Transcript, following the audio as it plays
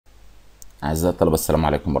أعزائي الطلبة، السلام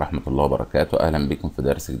عليكم ورحمة الله وبركاته. أهلا بكم في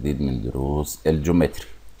درس جديد من دروس الجيومتري.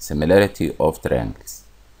 Similarity of Triangles.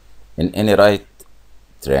 In any right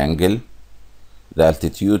triangle, the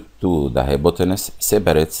altitude to the hypotenuse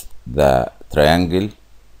separates the triangle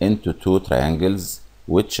into two triangles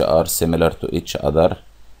which are similar to each other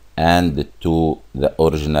and to the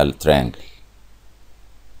original triangle.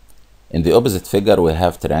 In the opposite figure, we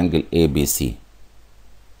have triangle ABC.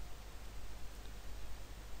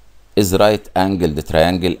 Is right angled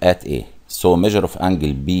triangle at A. So measure of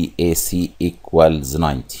angle BAC equals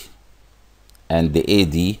 90. And the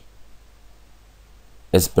AD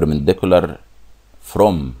is perpendicular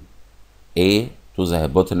from A to the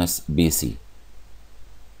hypotenuse BC.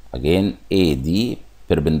 Again, AD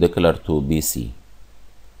perpendicular to BC.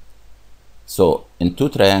 So in two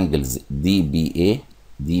triangles DBA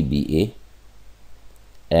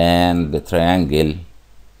and the triangle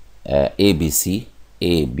ABC,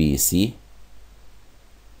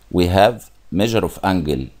 we have measure of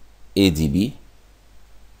angle ADB,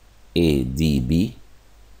 it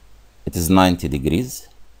is 90 degrees,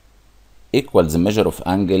 equals the measure of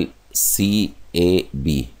angle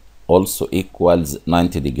CAB, also equals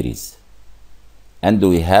 90 degrees. And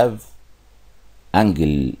we have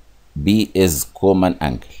angle B is common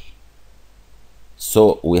angle.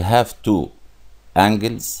 So we have two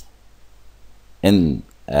angles in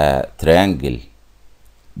triangle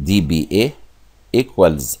DBA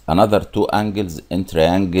equals another two angles in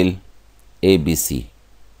triangle ABC.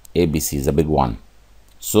 ABC is a big one.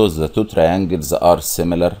 So the two triangles are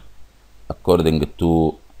similar according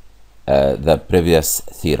to the previous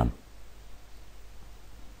theorem.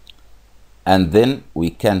 And then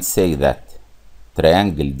we can say that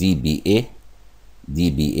triangle DBA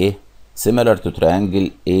similar to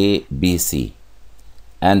triangle ABC.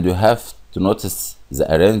 And you have to notice the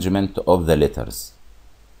arrangement of the letters.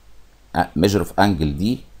 Measure of angle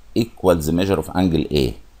D equals the measure of angle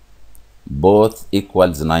A. Both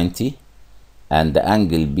equals 90. And the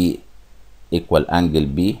angle B equal angle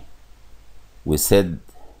B. We said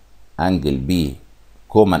angle B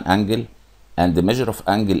common angle. And the measure of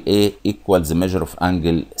angle A equals the measure of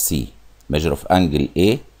angle C. Measure of angle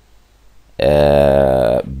A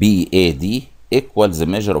BAD equals the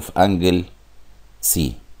measure of angle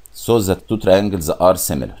C. So the two triangles are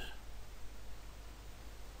similar.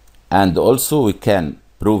 And also we can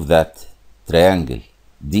prove that triangle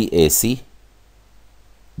DAC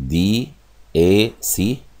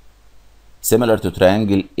similar to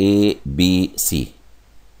triangle ABC.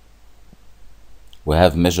 We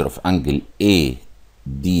have measure of angle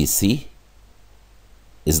ADC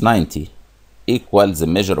is 90 equals the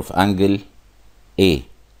measure of angle A.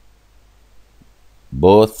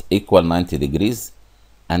 Both equal 90 degrees.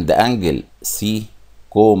 And the angle C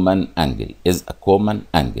common angle is a common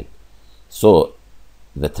angle. So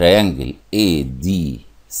the triangle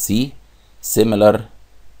ADC similar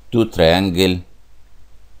to triangle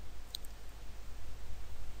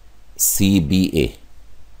CBA.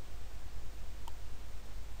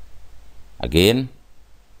 Again,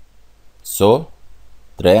 so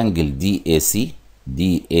triangle DAC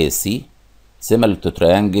similar to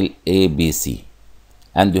triangle ABC.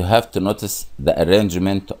 And you have to notice the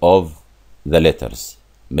arrangement of the letters.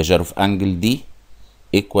 Measure of angle D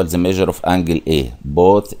equals the measure of angle A.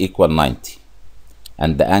 Both equal 90.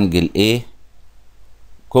 And the angle A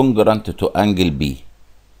congruent to angle B.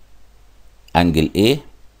 Angle A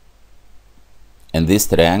in this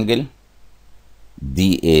triangle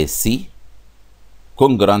DAC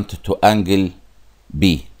congruent to angle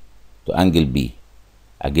B.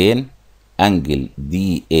 Again, angle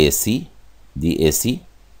DAC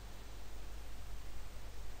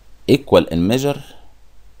equal in measure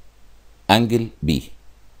angle B.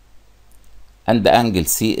 And the angle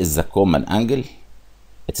C is the common angle.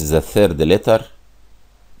 It is the third letter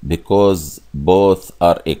because both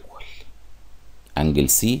are equal. Angle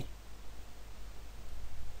C,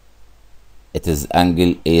 it is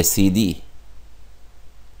angle ACD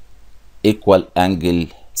equal angle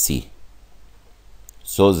C.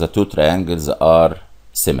 So the two triangles are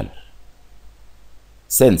similar.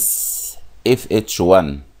 Since if each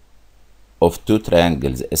one of two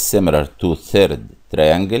triangles is similar to third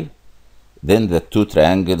triangle, then the two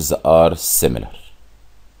triangles are similar.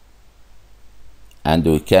 And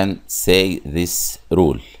we can say this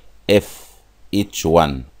rule: if each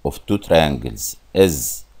one of two triangles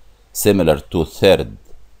is similar to third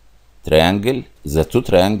triangle, the two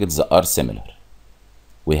triangles are similar.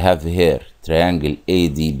 We have here triangle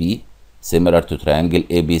ADB similar to triangle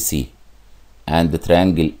ABC. And the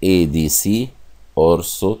triangle ADC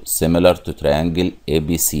also similar to triangle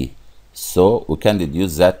ABC. So we can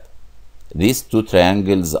deduce that these two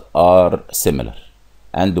triangles are similar,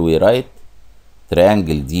 and we write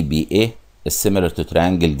triangle DBA is similar to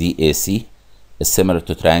triangle DAC is similar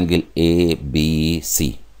to triangle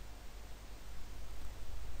ABC.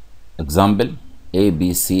 Example,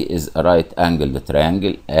 ABC is a right angled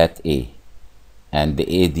triangle at A, and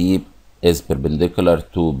AD is perpendicular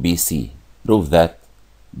to BC. Prove that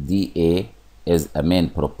DA is a main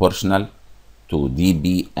proportional to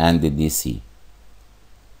DB and DC.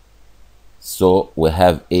 So we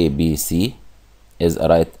have ABC is a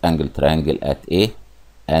right angled triangle at A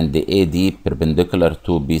and the AD perpendicular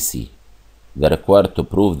to BC. They are required to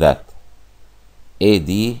prove that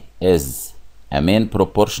AD is a main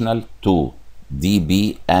proportional to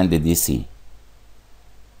DB and DC.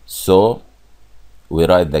 So we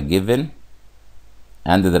write the given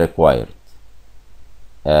and the required.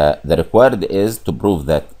 The required is to prove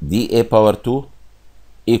that DA power 2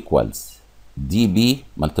 equals DB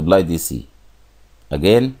multiply DC.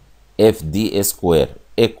 Again, if DA square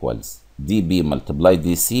equals DB multiply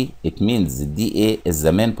DC, it means DA is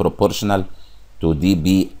the main proportional to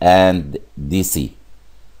DB and DC.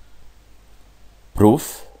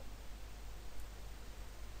 Proof: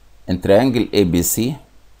 in triangle ABC,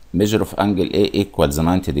 measure of angle A equals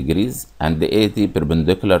 90 degrees and the AD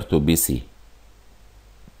perpendicular to BC.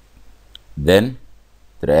 Then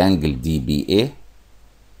triangle DBA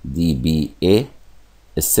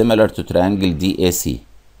is similar to triangle DAC,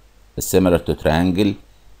 is similar to triangle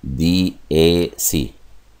DAC.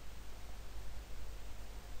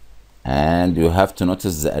 And you have to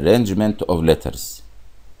notice the arrangement of letters.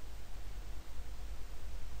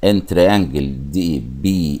 In triangle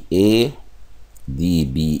DBA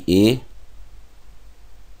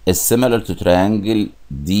is similar to triangle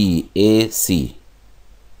DAC.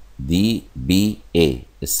 DBA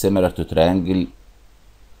is similar to triangle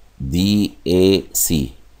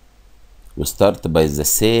DAC. We start by the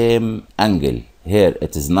same angle. Here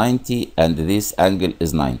it is 90 and this angle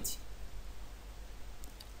is 90.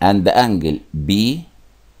 And the angle B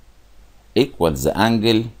equals the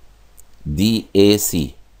angle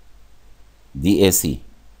DAC. This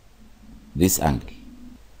angle.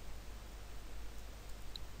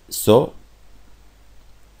 So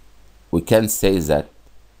we can say that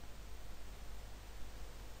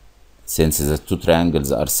since the two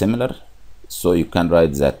triangles are similar, so you can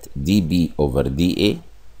write that DB over DA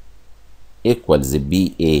equals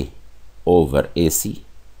BA over AC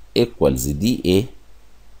equals DA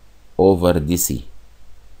over DC.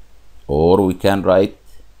 Or we can write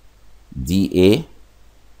DA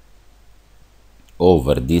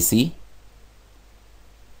over DC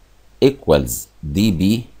equals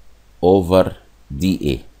DB over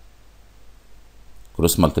DA.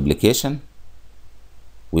 Cross multiplication,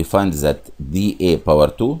 we find that DA power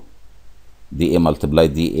 2, DA multiply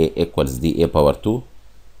DA equals DA power 2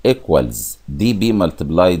 equals DB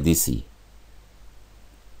multiply DC.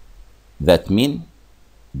 That means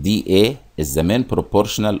DA is the main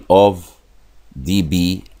proportional of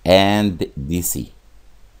DB and DC.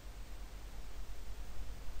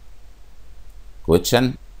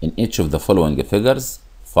 Question: in each of the following figures,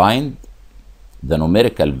 find the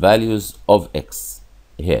numerical values of x.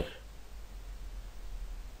 Here.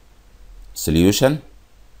 Solution: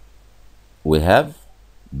 we have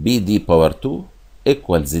BD power 2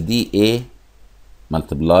 equals DA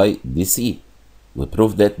multiply DC. We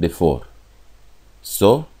proved that before.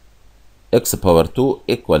 So x power 2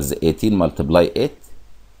 equals 18 multiply 8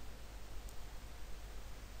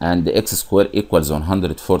 and x square equals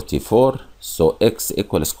 144. So x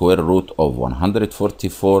equals square root of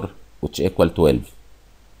 144, which equal 12.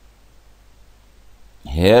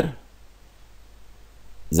 Here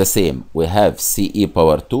the same, we have CE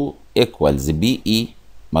power 2 equals BE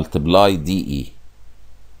multiply DE,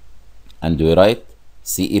 and we write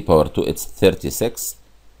CE power 2 it's 36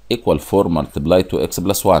 equal 4 multiply 2x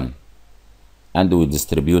plus 1, and we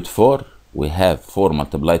distribute 4. We have 4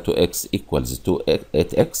 multiply 2x equals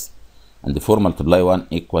 8x, and 4 multiply 1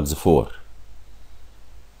 equals 4.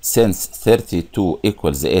 Since 32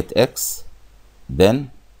 equals 8x,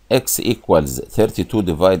 then x equals 32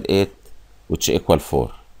 divide 8, which equal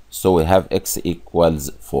 4. So we have x equals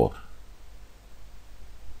 4.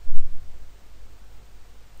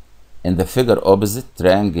 In the figure opposite,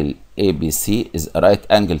 triangle ABC is a right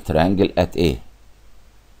angle triangle at A,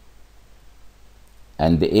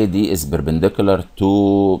 and the AD is perpendicular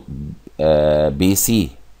to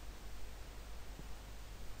BC.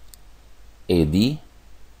 AD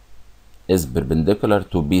is perpendicular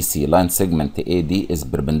to BC. Line segment AD is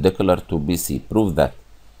perpendicular to BC. Prove that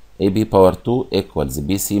AB power 2 equals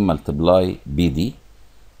BC multiply BD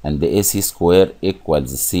and AC square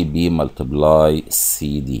equals CB multiply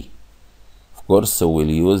CD. Of course, we'll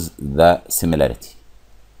use the similarity.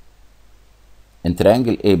 In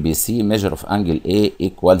triangle ABC, measure of angle A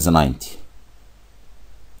equals 90.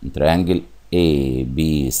 In triangle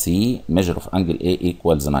ABC, measure of angle A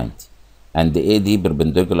equals 90. And AD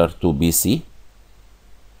perpendicular to BC.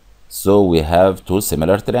 So we have two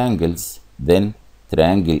similar triangles. Then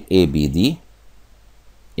triangle ABD,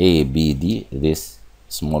 this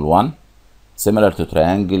small one, similar to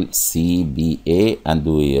triangle CBA, and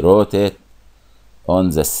we wrote it on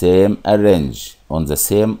the same on the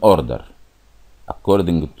same order,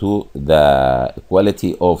 according to the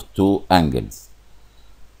equality of two angles.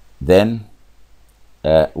 Then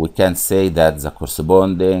we can say that the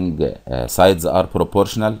corresponding sides are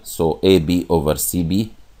proportional, so AB over CB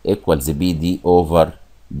equals BD over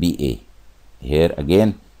BA. Here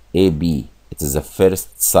again, AB, it is the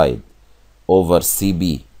first side, over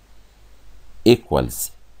CB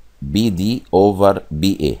equals BD over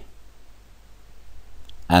BA.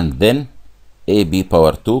 And then AB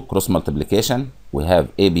power 2, cross multiplication, we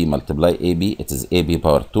have AB multiply AB, it is AB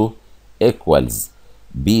power 2 equals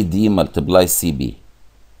BD multiply CB.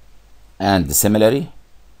 And similarly,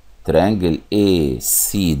 triangle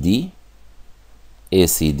ACD,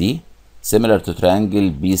 similar to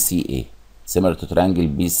triangle BCA,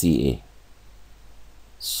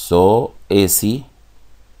 So AC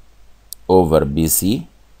over BC,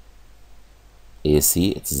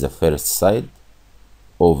 AC, it is the first side,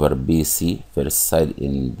 over BC, first side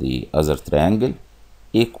in the other triangle,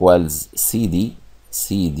 equals CD,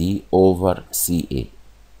 over CA.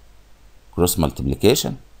 Cross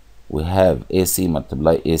multiplication, we have AC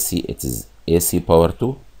multiply AC, it is AC power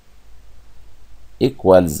 2,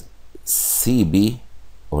 equals CB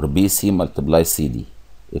or BC multiply CD,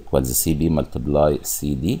 equals CB multiply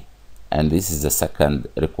CD, and this is the second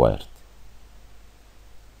required.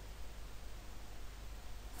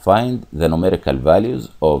 Find the numerical values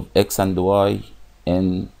of x and y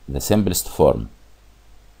in the simplest form.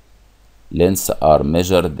 Lengths are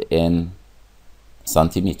measured in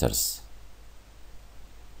centimeters.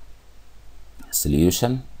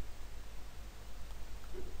 Solution.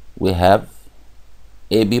 We have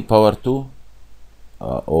AB power 2,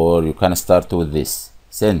 or you can start with this.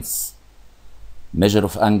 Since measure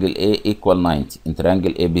of angle A equal 90 in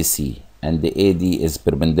triangle ABC and the AD is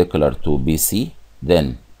perpendicular to BC,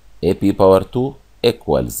 then AP power 2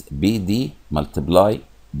 equals BD multiply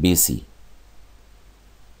BC.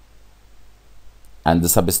 And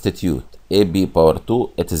substitute AB power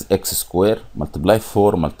 2, it is x square multiply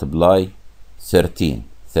 4 multiply 13.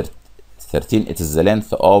 13, it is the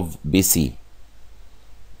length of BC.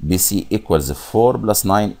 BC equals 4 plus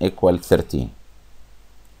 9 equal 13,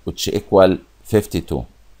 which equal 52.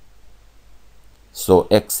 So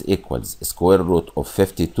x equals square root of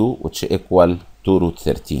 52, which equal 2 root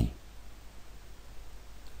 13.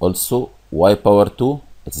 Also y power 2,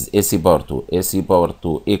 it is AC power 2. AC power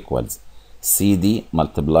 2 equals CD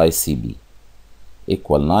multiply CB,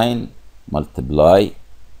 equal 9 multiply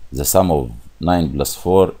the sum of 9 plus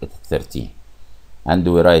 4, it is 13. And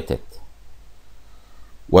we write it.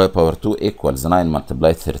 Y power 2 equals 9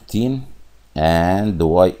 multiply 13, and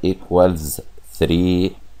y equals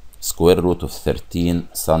 3 square root of 13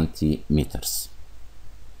 centimeters.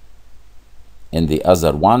 In the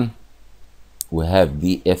other one, we have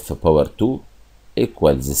BF power 2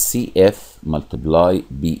 equals CF multiply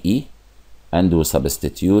BE, and we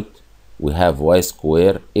substitute, we have y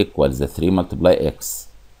square equals 3 multiply x,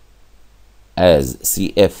 as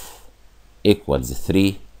CF equals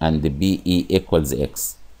 3 and BE equals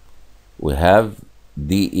x. We have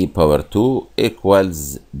DE power 2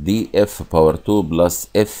 equals DF power 2 plus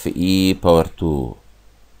FE power 2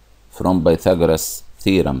 from Pythagoras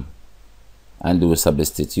theorem, and we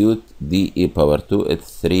substitute DE power 2 at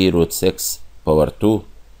 3 root 6 power 2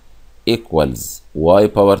 equals y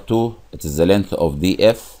power 2, it is the length of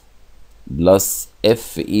DF, plus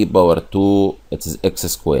FE power 2, it is x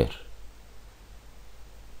square.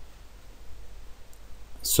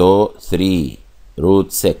 So 3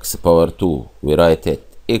 root 6 power 2, we write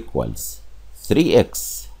it equals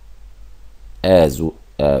 3x, as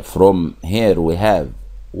from here we have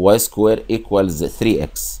y square equals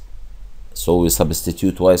 3x, so we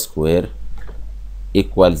substitute y square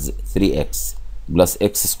equals 3x plus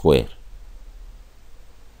x square.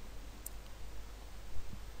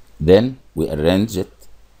 Then we arrange it,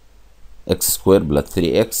 x square plus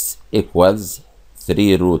 3x equals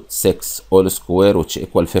 3 root 6 all square, which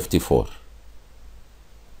equal 54.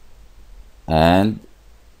 And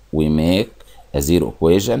we make a zero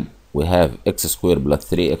equation. We have x square plus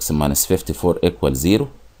 3x minus 54 equals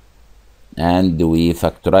 0. and we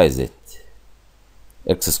factorize it.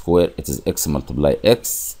 X squared, it is x multiply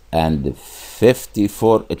x, and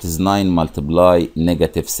 54, it is 9 multiply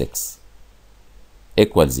negative 6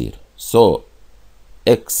 equals 0. So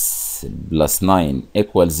x plus 9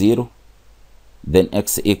 equals 0, then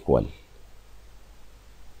x equal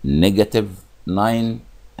negative 9,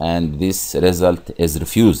 and this result is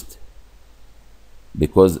refused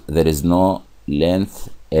because there is no length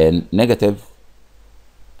in negative,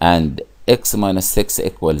 and x minus 6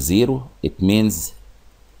 equals 0. It means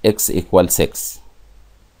x equals 6.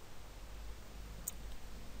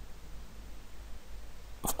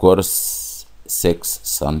 Of course, 6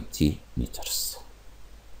 centimeters.